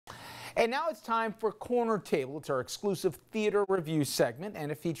And now it's time for Corner Table. It's our exclusive theater review segment, and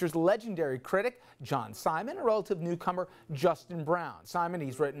it features legendary critic John Simon and relative newcomer Justin Brown. Simon,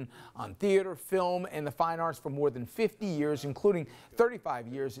 he's written on theater, film, and the fine arts for more than 50 years, including 35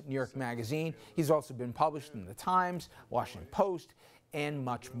 years at New York Magazine. He's also been published in The Times, Washington Post, and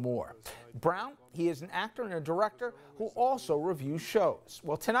much more. Brown, he is an actor and a director who also reviews shows.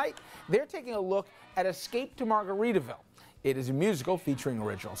 Well, tonight, they're taking a look at Escape to Margaritaville. It is a musical featuring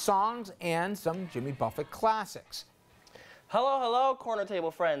original songs and some Jimmy Buffett classics. Hello, hello, Corner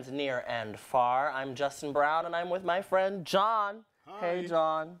Table friends near and far. I'm Justin Brown, and I'm with my friend John. Hi. Hey,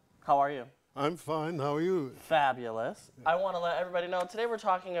 John. How are you? I'm fine. How are you? Fabulous. I want to let everybody know, today we're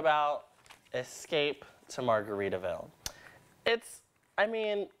talking about Escape to Margaritaville. I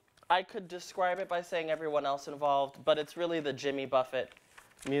mean, I could describe it by saying everyone else involved, but it's really the Jimmy Buffett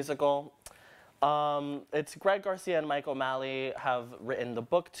musical. It's Greg Garcia and Mike O'Malley have written the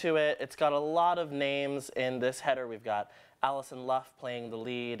book to it. It's got a lot of names in this header. We've got Alison Luff playing the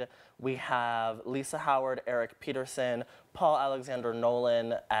lead. We have Lisa Howard, Eric Peterson, Paul Alexander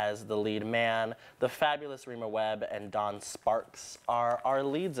Nolan as the lead man. The fabulous Rima Webb and Don Sparks are our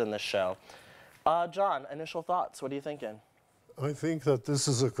leads in this show. John, initial thoughts. What are you thinking? I think that this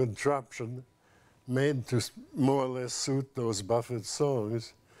is a contraption made to more or less suit those Buffett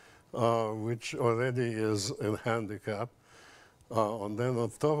songs, which already is a handicap. And then on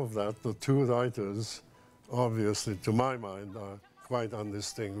top of that, the two writers, obviously, to my mind, are quite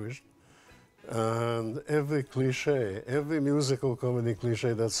undistinguished. And every cliche, every musical comedy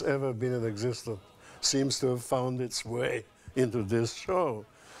cliche that's ever been in existence seems to have found its way into this show.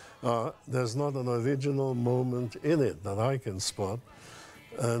 There's not an original moment in it that I can spot.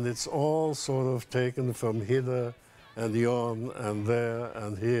 And it's all sort of taken from hither and yon and there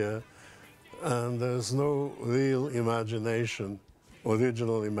and here. And there's no real imagination,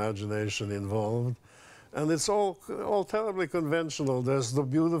 original imagination involved. And it's all terribly conventional. There's the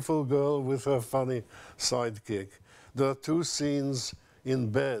beautiful girl with her funny sidekick. There are two scenes in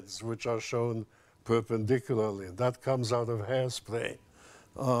beds which are shown perpendicularly. That comes out of Hairspray.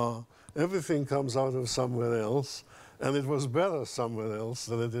 Everything comes out of somewhere else, and it was better somewhere else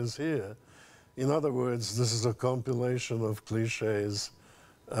than it is here. In other words, this is a compilation of cliches,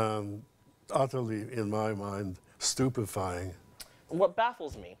 and utterly, in my mind, stupefying. What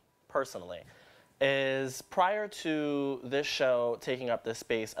baffles me, personally, is prior to this show taking up this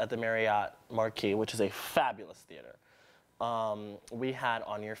space at the Marriott Marquis, which is a fabulous theater, we had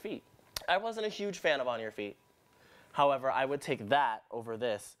On Your Feet. I wasn't a huge fan of On Your Feet. However, I would take that over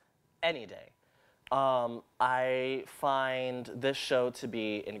this any day. I find this show to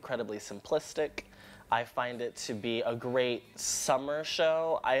be incredibly simplistic. I find it to be a great summer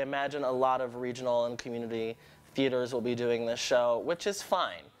show. I imagine a lot of regional and community theaters will be doing this show, which is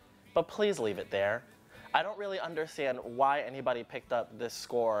fine, but please leave it there. I don't really understand why anybody picked up this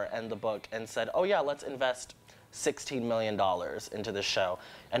score and the book and said, oh yeah, let's invest $16 million into this show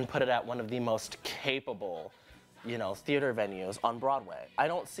and put it at one of the most capable, theater venues on Broadway. I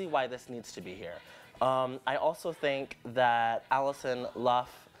don't see why this needs to be here. I also think that Alison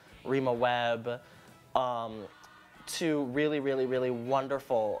Luff, Rima Webb, two really, really, really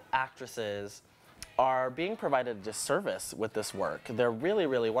wonderful actresses are being provided a disservice with this work. They're really,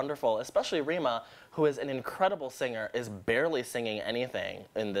 really wonderful, especially Rima, who is an incredible singer, is barely singing anything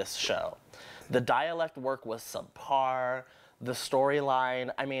in this show. The dialect work was subpar, the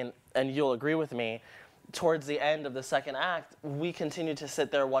storyline, I mean, and you'll agree with me, towards the end of the second act, we continue to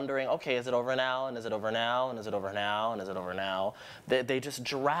sit there wondering, okay, is it over now, and is it over now, and is it over now, and is it over now? They just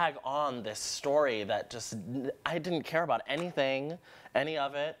drag on this story that just, I didn't care about anything, any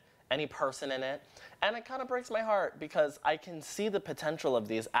of it, any person in it. And it kind of breaks my heart because I can see the potential of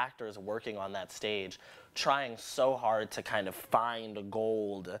these actors working on that stage, trying so hard to kind of find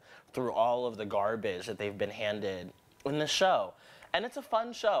gold through all of the garbage that they've been handed in the show. And it's a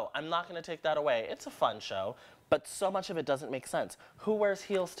fun show. I'm not going to take that away. It's a fun show, but so much of it doesn't make sense. Who wears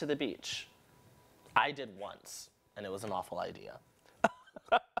heels to the beach? I did once, and it was an awful idea.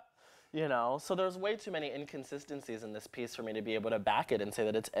 So there's way too many inconsistencies in this piece for me to be able to back it and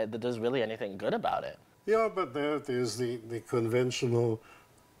say that there's really anything good about it. Yeah, but there it is, the conventional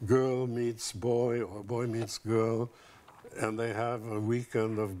girl meets boy or boy meets girl, and they have a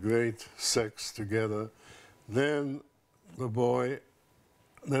weekend of great sex together. Then the girl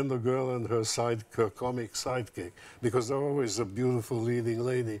and her comic sidekick, because they're always a beautiful leading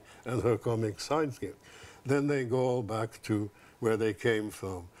lady and her comic sidekick. Then they go all back to where they came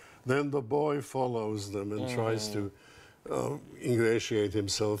from. Then the boy follows them and tries to ingratiate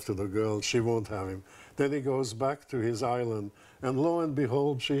himself to the girl. She won't have him. Then he goes back to his island And lo and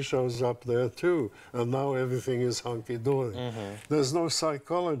behold, she shows up there too. And now everything is hunky-dory. There's no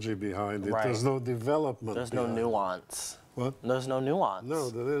psychology behind it. Right. There's no development. There's no nuance. What? There's no nuance. No,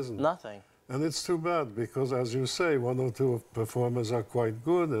 there isn't. Nothing. And it's too bad because, as you say, one or two performers are quite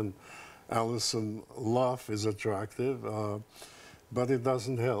good, and Alison Lough is attractive, but it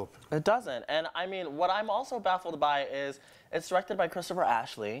doesn't help. It doesn't. And I mean, what I'm also baffled by is it's directed by Christopher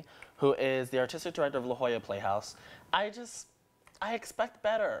Ashley, who is the artistic director of La Jolla Playhouse. I expect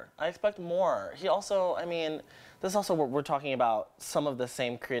better. I expect more. He also, I mean, this is also what we're talking about, some of the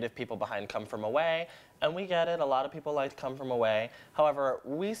same creative people behind Come From Away, and we get it. A lot of people liked Come From Away. However,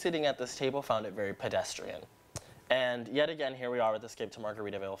 we sitting at this table found it very pedestrian. And yet again, here we are with Escape to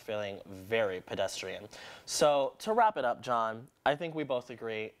Margaritaville, feeling very pedestrian. So to wrap it up, John, I think we both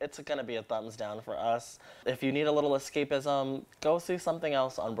agree it's going to be a thumbs down for us. If you need a little escapism, go see something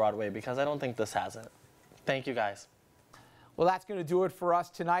else on Broadway, because I don't think this has it. Thank you, guys. Well, that's going to do it for us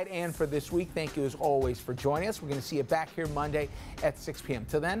tonight and for this week. Thank you, as always, for joining us. We're going to see you back here Monday at 6 p.m.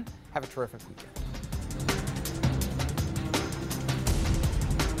 Till then, have a terrific weekend.